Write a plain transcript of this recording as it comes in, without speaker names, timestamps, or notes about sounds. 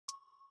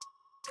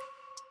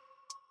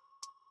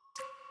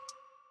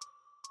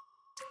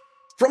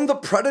From the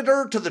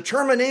Predator to the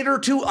Terminator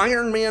to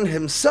Iron Man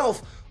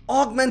himself,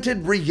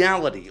 augmented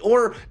reality,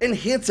 or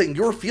enhancing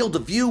your field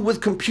of view with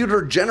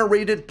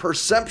computer-generated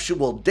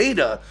perceptual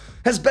data,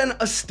 has been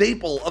a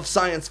staple of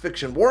science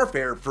fiction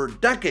warfare for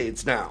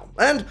decades now.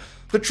 And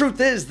the truth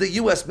is, the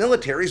US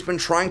military's been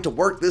trying to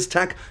work this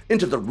tech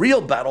into the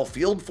real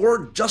battlefield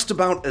for just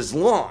about as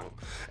long.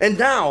 And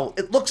now,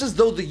 it looks as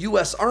though the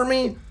US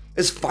Army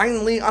is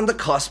finally on the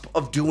cusp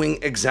of doing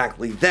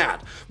exactly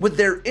that, with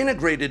their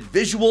Integrated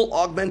Visual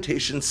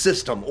Augmentation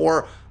System,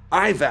 or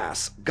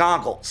IVAS,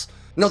 goggles.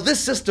 Now,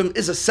 this system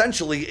is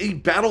essentially a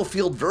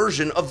battlefield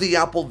version of the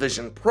Apple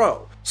Vision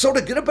Pro. So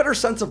to get a better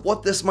sense of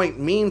what this might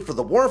mean for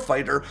the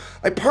warfighter,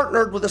 I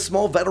partnered with a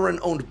small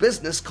veteran-owned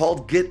business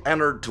called Get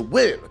Entered to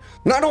Win.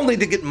 Not only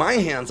to get my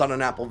hands on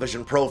an Apple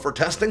Vision Pro for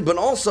testing, but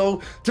also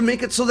to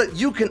make it so that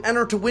you can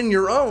enter to win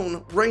your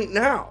own right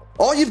now.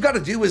 All you've got to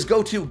do is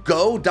go to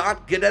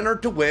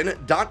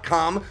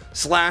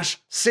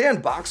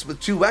go.getenteredtowin.com/sandboxx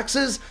with 2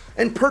 X's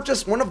and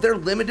purchase one of their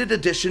limited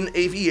edition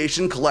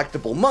aviation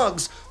collectible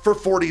mugs for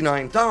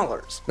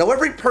 $49. Now,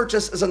 every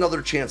purchase is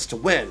another chance to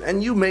win,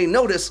 and you may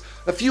notice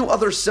a few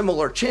other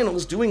similar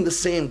channels doing the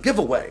same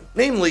giveaway,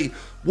 namely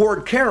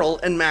Ward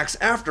Carroll and Max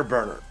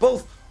Afterburner,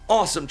 both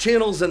awesome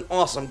channels and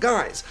awesome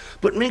guys.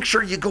 But make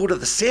sure you go to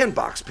the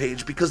Sandboxx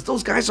page because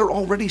those guys are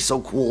already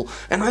so cool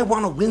and I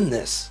want to win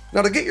this.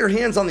 Now, to get your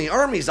hands on the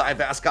Army's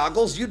IVAS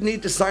goggles, you'd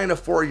need to sign a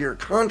 4-year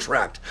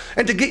contract.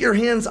 And to get your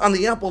hands on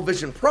the Apple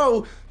Vision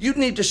Pro, you'd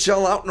need to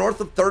shell out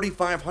north of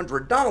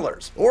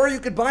 $3,500. Or you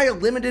could buy a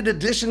limited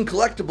edition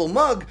collectible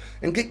mug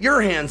and get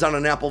your hands on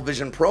an Apple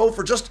Vision Pro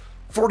for just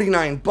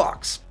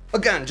 $49.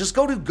 Again, just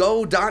go to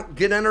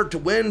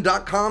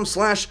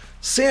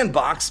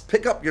go.getenteredtowin.com/sandboxx,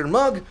 pick up your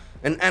mug,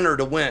 and enter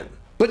to win.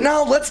 But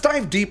now let's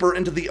dive deeper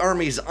into the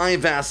Army's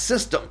IVAS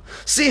system,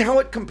 see how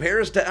it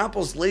compares to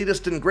Apple's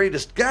latest and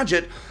greatest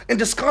gadget, and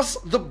discuss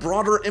the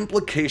broader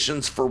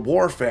implications for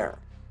warfare.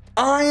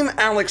 I'm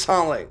Alex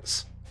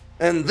Hollings,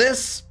 and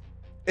this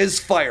is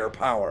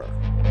Firepower.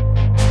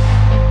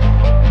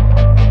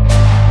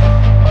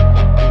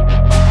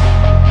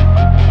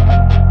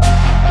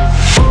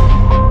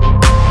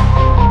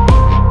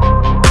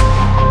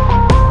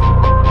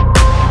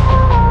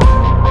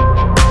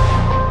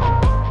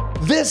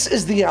 This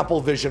is the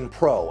Apple Vision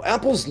Pro,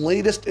 Apple's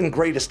latest and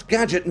greatest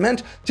gadget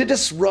meant to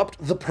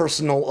disrupt the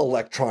personal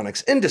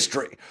electronics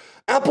industry.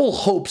 Apple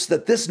hopes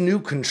that this new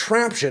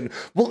contraption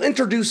will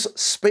introduce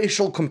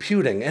spatial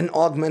computing and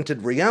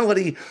augmented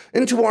reality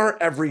into our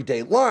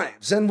everyday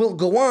lives and will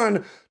go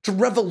on to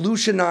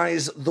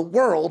revolutionize the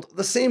world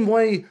the same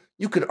way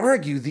you could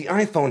argue the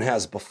iPhone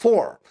has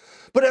before.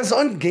 But as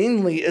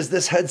ungainly as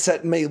this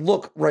headset may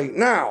look right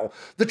now,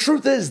 the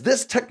truth is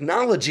this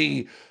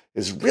technology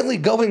is really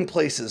going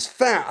places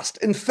fast.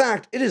 In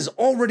fact, it is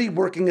already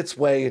working its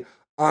way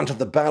onto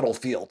the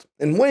battlefield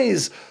in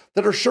ways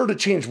that are sure to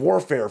change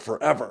warfare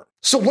forever.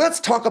 So let's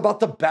talk about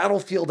the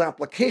battlefield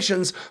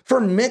applications for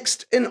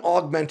mixed and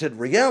augmented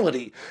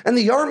reality and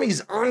the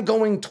Army's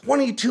ongoing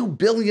 $22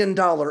 billion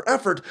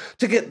effort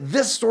to get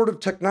this sort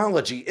of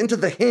technology into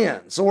the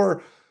hands,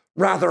 or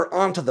rather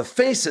onto the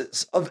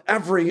faces, of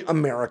every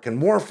American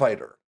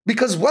warfighter.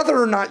 Because whether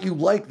or not you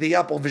like the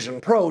Apple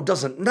Vision Pro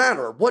doesn't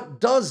matter. What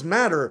does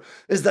matter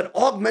is that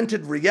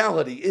augmented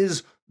reality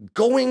is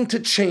going to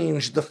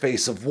change the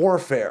face of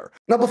warfare.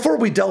 Now, before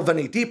we delve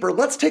any deeper,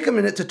 let's take a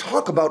minute to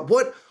talk about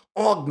what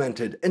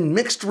augmented and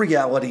mixed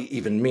reality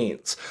even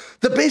means.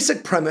 The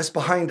basic premise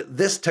behind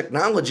this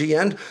technology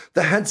and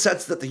the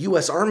headsets that the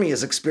US Army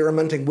is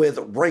experimenting with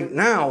right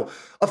now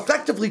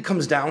effectively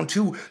comes down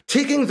to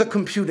taking the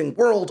computing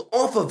world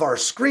off of our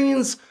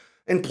screens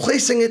and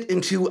placing it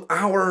into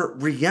our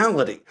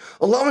reality,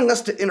 allowing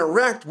us to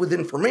interact with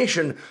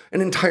information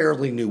in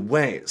entirely new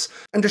ways.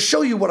 And to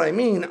show you what I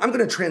mean, I'm going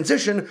to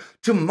transition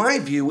to my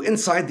view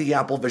inside the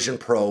Apple Vision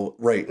Pro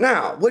right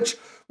now, which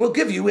will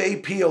give you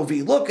a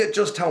POV look at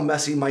just how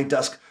messy my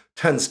desk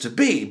tends to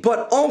be,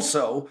 but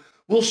also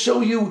will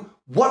show you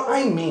what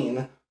I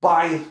mean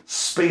by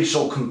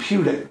spatial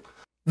computing.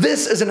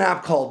 This is an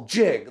app called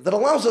Jig that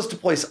allows us to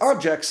place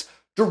objects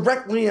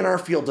directly in our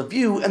field of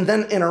view and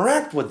then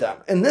interact with them.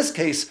 In this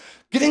case,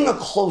 getting a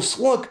close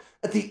look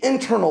at the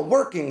internal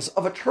workings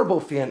of a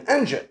turbofan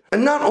engine.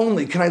 And not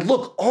only can I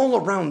look all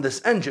around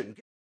this engine,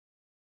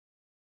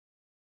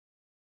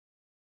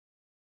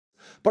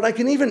 but I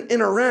can even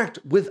interact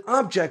with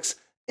objects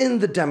in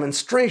the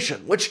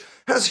demonstration, which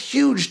has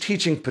huge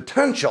teaching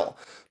potential.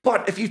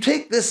 But if you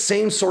take this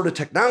same sort of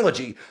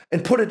technology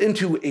and put it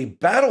into a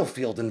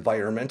battlefield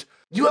environment,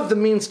 you have the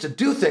means to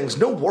do things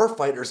no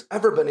warfighter's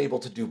ever been able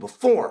to do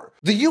before.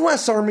 The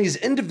US Army's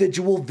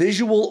Individual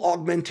Visual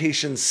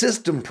Augmentation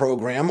System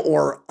program,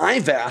 or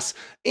IVAS,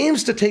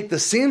 aims to take the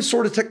same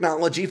sort of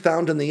technology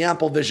found in the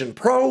Apple Vision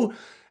Pro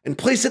and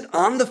place it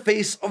on the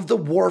face of the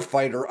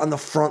warfighter on the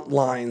front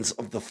lines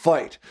of the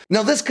fight.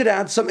 Now, this could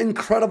add some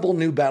incredible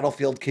new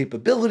battlefield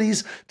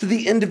capabilities to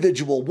the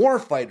individual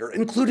warfighter,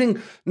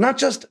 including not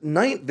just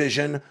night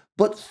vision,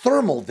 but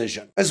thermal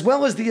vision, as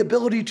well as the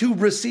ability to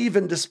receive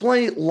and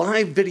display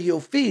live video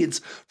feeds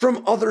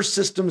from other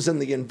systems in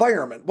the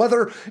environment,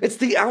 whether it's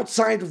the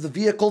outside of the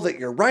vehicle that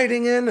you're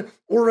riding in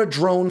or a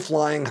drone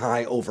flying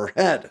high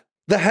overhead.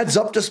 The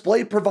heads-up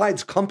display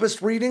provides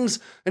compass readings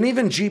and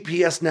even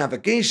GPS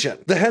navigation.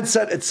 The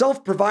headset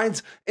itself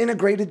provides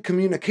integrated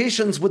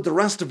communications with the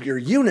rest of your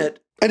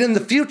unit, and in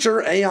the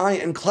future, AI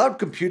and cloud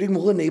computing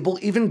will enable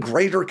even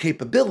greater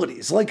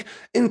capabilities, like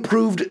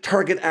improved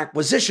target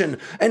acquisition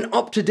and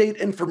up-to-date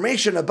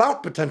information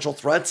about potential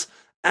threats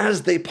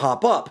as they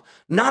pop up,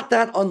 not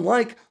that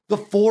unlike the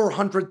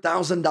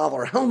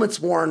 $400,000 helmets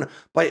worn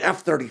by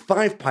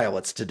F-35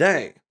 pilots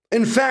today.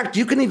 In fact,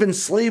 you can even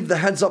slave the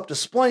heads-up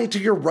display to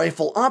your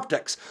rifle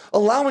optics,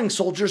 allowing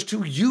soldiers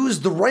to use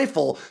the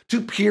rifle to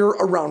peer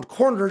around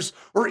corners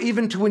or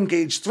even to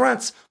engage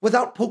threats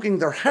without poking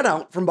their head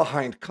out from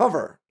behind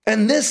cover.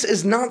 And this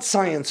is not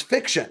science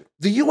fiction.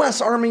 The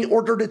US Army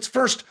ordered its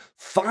first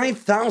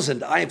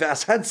 5,000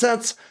 IVAS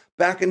headsets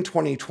back in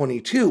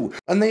 2022,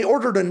 and they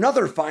ordered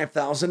another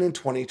 5,000 in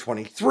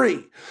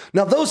 2023.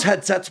 Now, those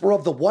headsets were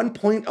of the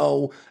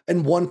 1.0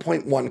 and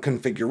 1.1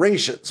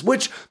 configurations,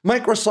 which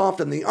Microsoft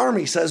and the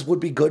Army says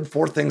would be good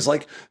for things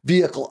like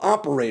vehicle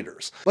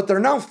operators. But they're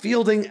now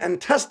fielding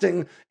and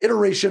testing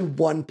iteration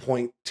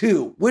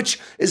 1.2, which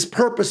is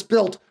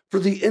purpose-built for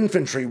the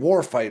infantry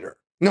warfighter.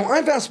 Now,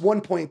 IVAS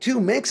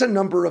 1.2 makes a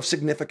number of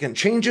significant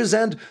changes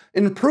and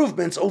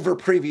improvements over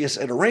previous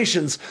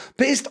iterations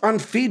based on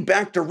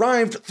feedback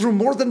derived through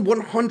more than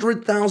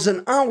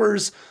 100,000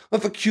 hours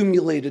of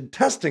accumulated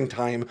testing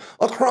time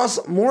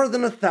across more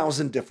than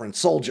 1,000 different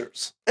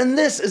soldiers. And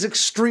this is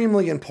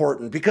extremely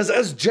important because,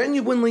 as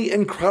genuinely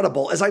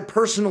incredible as I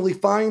personally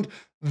find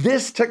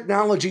this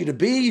technology to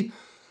be,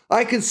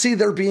 I can see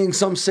there being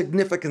some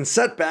significant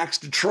setbacks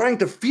to trying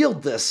to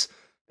field this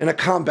in a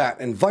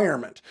combat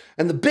environment,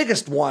 and the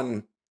biggest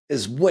one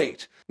is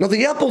weight. Now,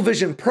 the Apple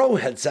Vision Pro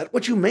headset,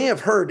 which you may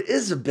have heard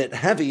is a bit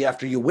heavy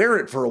after you wear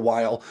it for a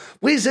while,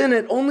 weighs in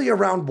at only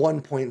around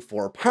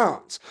 1.4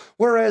 pounds,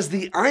 whereas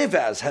the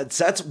IVAS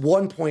headsets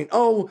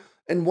 1.0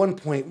 and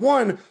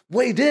 1.1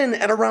 weighed in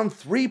at around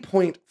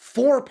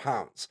 3.4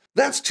 pounds.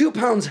 That's 2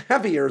 pounds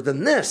heavier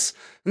than this,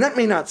 and that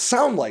may not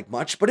sound like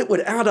much, but it would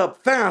add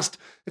up fast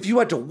if you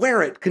had to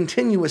wear it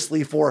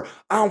continuously for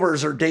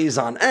hours or days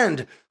on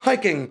end,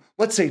 hiking,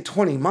 let's say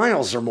 20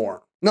 miles or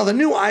more. Now, the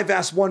new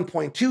IVAS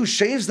 1.2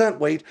 shaves that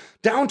weight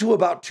down to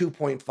about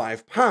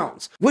 2.5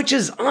 pounds, which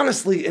is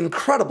honestly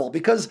incredible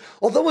because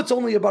although it's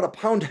only about a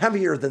pound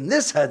heavier than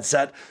this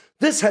headset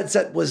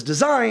was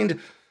designed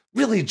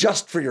really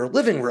just for your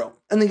living room,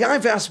 and the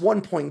IVAS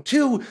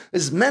 1.2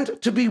 is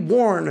meant to be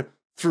worn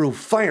through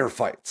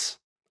firefights.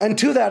 And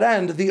to that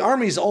end, the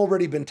Army's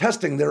already been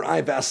testing their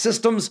IVAS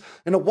systems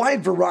in a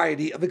wide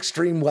variety of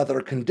extreme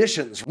weather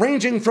conditions,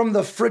 ranging from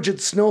the frigid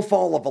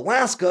snowfall of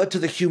Alaska to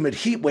the humid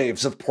heat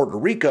waves of Puerto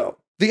Rico.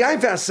 The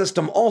IVAS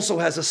system also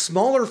has a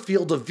smaller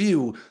field of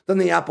view than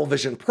the Apple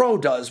Vision Pro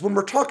does when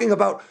we're talking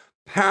about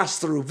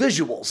pass-through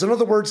visuals. In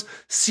other words,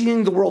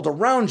 seeing the world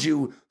around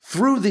you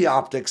through the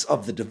optics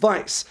of the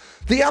device.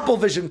 The Apple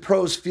Vision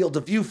Pro's field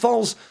of view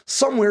falls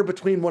somewhere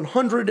between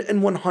 100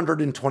 and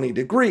 120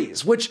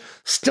 degrees, which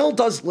still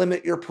does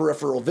limit your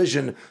peripheral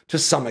vision to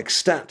some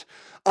extent.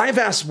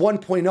 IVAS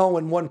 1.0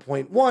 and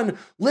 1.1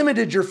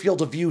 limited your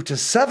field of view to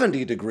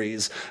 70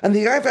 degrees, and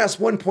the IVAS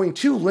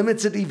 1.2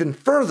 limits it even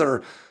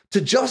further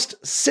to just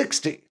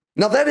 60.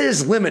 Now, that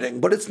is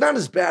limiting, but it's not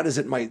as bad as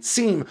it might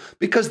seem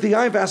because the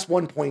IVAS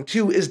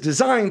 1.2 is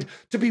designed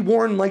to be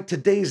worn like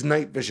today's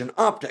night vision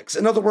optics.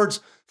 In other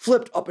words,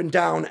 flipped up and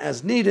down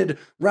as needed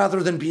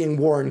rather than being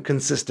worn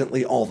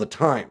consistently all the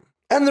time.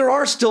 And there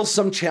are still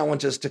some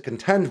challenges to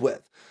contend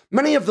with.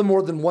 Many of the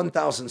more than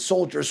 1,000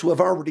 soldiers who have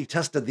already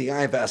tested the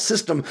IVAS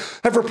system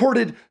have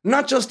reported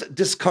not just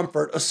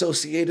discomfort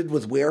associated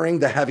with wearing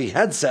the heavy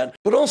headset,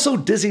 but also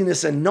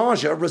dizziness and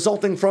nausea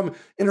resulting from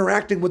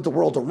interacting with the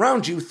world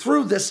around you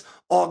through this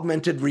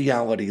augmented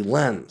reality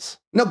lens.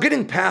 Now,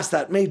 getting past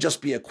that may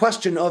just be a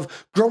question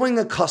of growing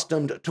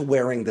accustomed to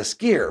wearing this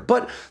gear,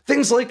 but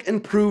things like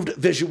improved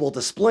visual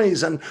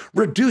displays and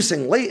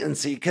reducing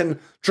latency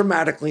can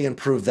dramatically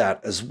improve that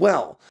as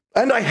well.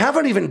 And I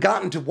haven't even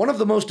gotten to one of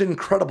the most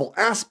incredible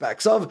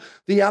aspects of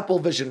the Apple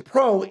Vision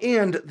Pro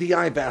and the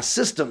IVAS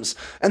systems,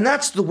 and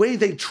that's the way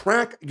they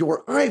track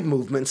your eye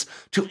movements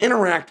to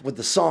interact with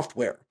the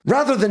software.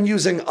 Rather than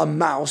using a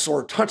mouse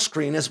or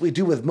touchscreen as we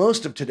do with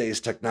most of today's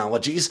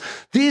technologies,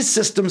 these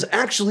systems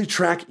actually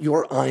track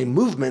your eye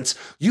movements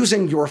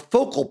using your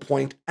focal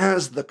point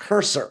as the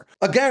cursor.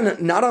 Again,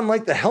 not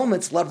unlike the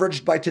helmets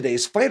leveraged by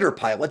today's fighter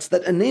pilots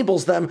that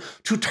enables them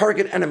to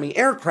target enemy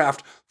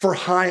aircraft for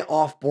high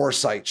off-bore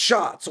sight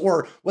shots,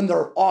 or when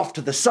they're off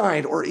to the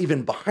side or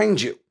even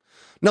behind you.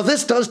 Now,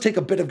 this does take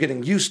a bit of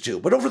getting used to,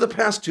 but over the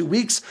past 2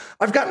 weeks,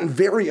 I've gotten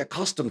very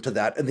accustomed to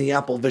that in the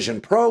Apple Vision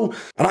Pro,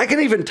 and I can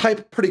even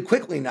type pretty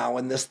quickly now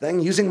in this thing,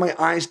 using my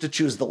eyes to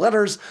choose the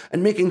letters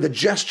and making the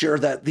gesture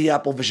that the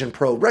Apple Vision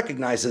Pro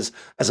recognizes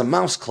as a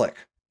mouse click.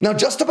 Now,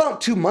 just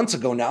about 2 months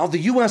ago now, the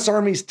U.S.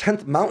 Army's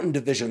 10th Mountain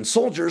Division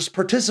soldiers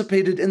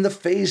participated in the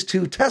Phase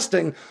 2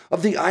 testing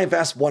of the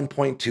IVAS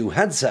 1.2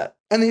 headset,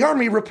 and the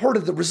Army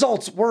reported the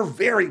results were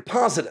very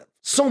positive.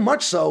 So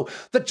much so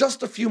that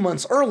just a few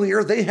months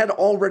earlier, they had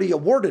already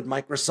awarded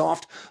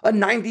Microsoft a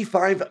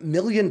 $95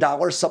 million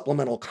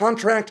supplemental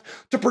contract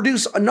to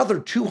produce another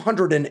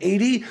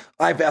 280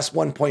 IVAS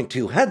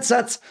 1.2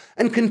 headsets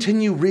and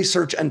continue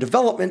research and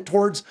development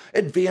towards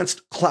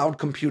advanced cloud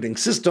computing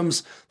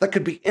systems that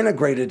could be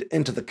integrated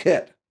into the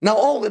kit. Now,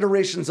 all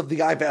iterations of the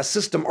IVAS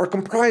system are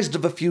comprised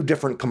of a few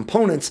different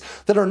components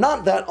that are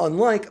not that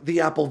unlike the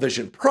Apple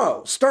Vision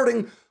Pro,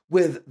 starting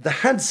with the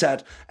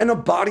headset and a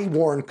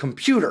body-worn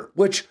computer,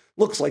 which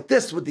looks like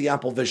this with the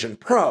Apple Vision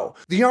Pro.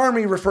 The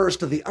Army refers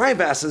to the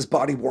IVAS's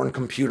body-worn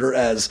computer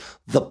as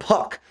the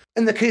Puck.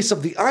 In the case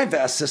of the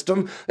IVAS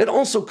system, it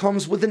also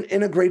comes with an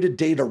integrated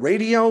data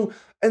radio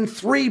and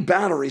 3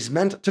 batteries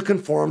meant to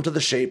conform to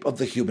the shape of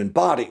the human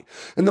body.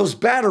 And those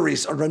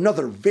batteries are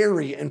another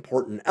very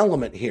important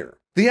element here.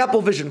 The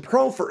Apple Vision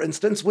Pro, for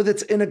instance, with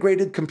its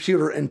integrated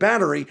computer and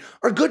battery,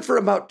 are good for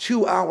about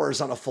 2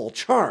 hours on a full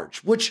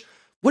charge, which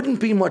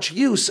wouldn't be much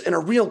use in a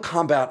real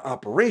combat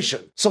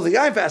operation. So the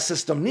IVAS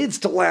system needs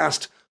to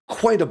last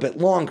quite a bit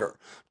longer.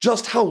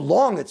 Just how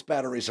long its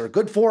batteries are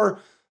good for,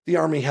 the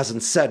Army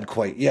hasn't said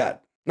quite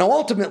yet. Now,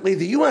 ultimately,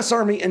 the U.S.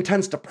 Army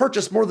intends to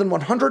purchase more than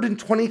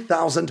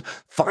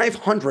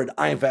 120,500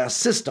 IVAS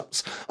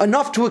systems,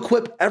 enough to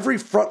equip every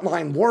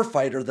frontline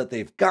warfighter that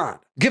they've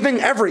got, giving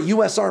every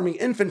U.S. Army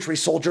infantry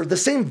soldier the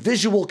same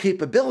visual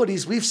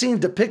capabilities we've seen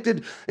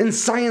depicted in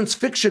science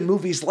fiction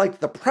movies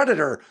like The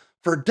Predator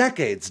for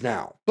decades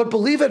now. But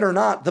believe it or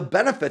not, the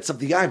benefits of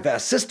the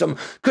IVAS system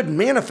could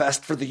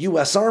manifest for the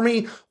US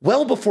Army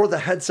well before the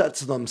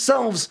headsets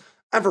themselves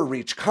ever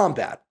reach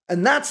combat.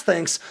 And that's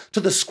thanks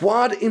to the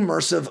Squad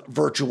Immersive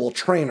Virtual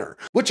Trainer,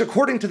 which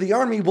according to the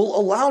Army will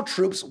allow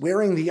troops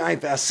wearing the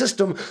IVAS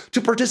system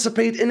to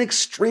participate in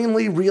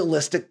extremely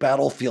realistic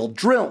battlefield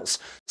drills,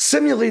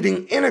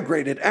 simulating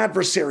integrated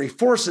adversary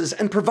forces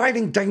and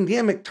providing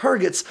dynamic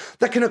targets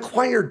that can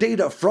acquire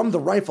data from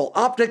the rifle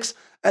optics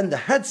and the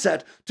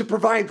headset to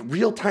provide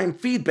real-time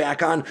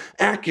feedback on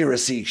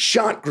accuracy,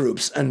 shot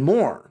groups, and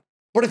more.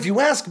 But if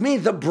you ask me,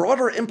 the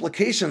broader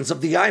implications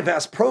of the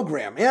IVAS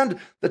program and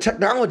the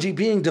technology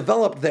being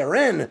developed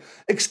therein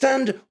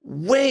extend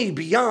way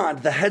beyond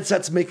the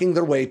headsets making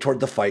their way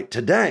toward the fight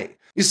today.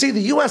 You see, the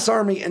U.S.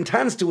 Army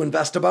intends to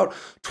invest about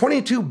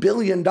 $22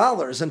 billion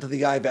into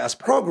the IVAS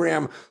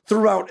program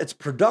throughout its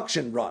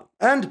production run,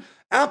 and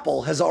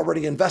Apple has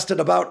already invested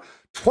about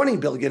 $20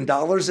 billion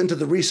into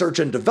the research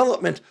and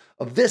development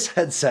of this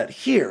headset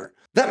here.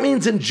 That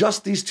means in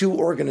just these 2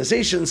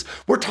 organizations,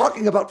 we're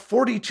talking about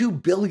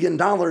 $42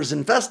 billion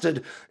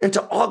invested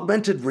into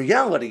augmented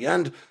reality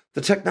and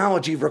the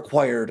technology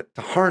required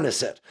to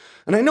harness it.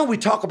 And I know we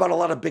talk about a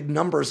lot of big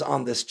numbers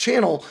on this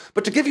channel,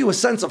 but to give you a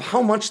sense of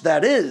how much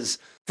that is,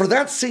 for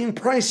that same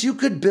price, you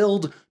could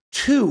build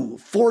 2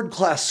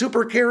 Ford-class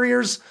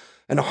supercarriers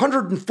and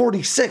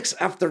 146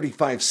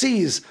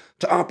 F-35Cs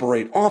to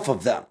operate off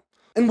of them.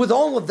 And with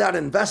all of that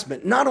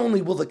investment, not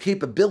only will the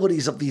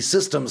capabilities of these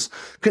systems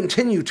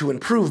continue to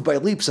improve by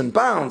leaps and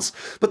bounds,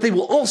 but they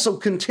will also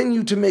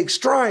continue to make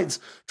strides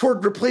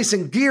toward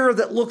replacing gear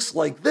that looks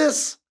like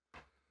this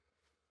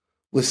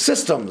with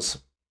systems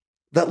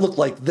that look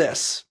like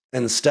this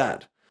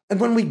instead. And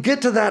when we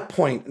get to that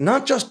point,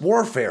 not just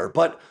warfare,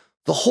 but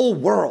the whole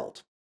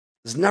world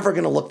is never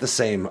going to look the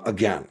same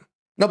again.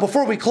 Now,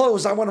 before we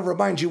close, I want to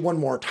remind you one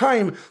more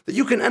time that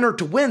you can enter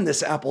to win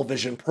this Apple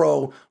Vision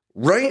Pro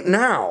right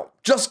now.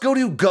 Just go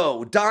to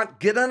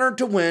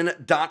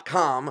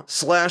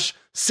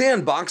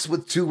go.getentertowin.com/Sandboxx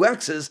with 2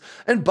 X's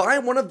and buy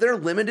one of their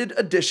limited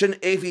edition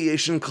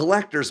aviation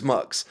collector's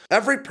mugs.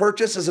 Every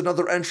purchase is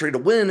another entry to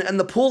win, and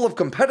the pool of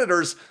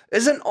competitors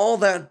isn't all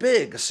that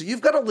big, so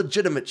you've got a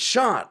legitimate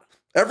shot.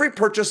 Every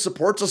purchase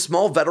supports a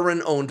small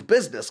veteran-owned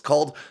business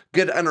called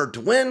Get Entered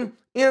to Win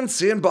and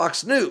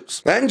Sandboxx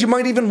News. And you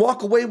might even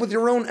walk away with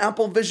your own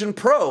Apple Vision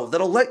Pro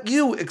that'll let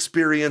you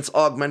experience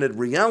augmented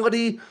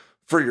reality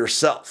for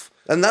yourself.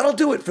 And that'll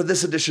do it for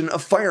this edition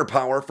of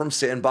Firepower from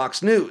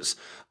Sandboxx News.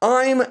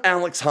 I'm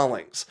Alex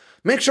Hollings.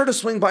 Make sure to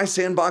swing by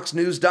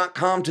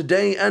sandboxxnews.com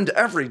today and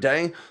every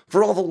day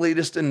for all the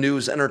latest in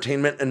news,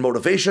 entertainment, and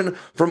motivation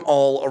from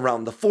all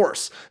around the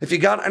force. If you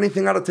got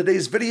anything out of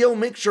today's video,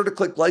 make sure to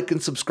click like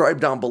and subscribe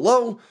down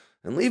below,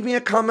 and leave me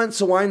a comment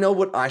so I know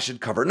what I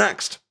should cover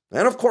next.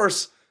 And of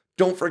course,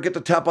 don't forget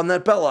to tap on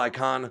that bell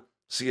icon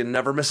so you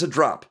never miss a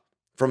drop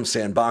from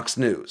Sandboxx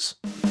News.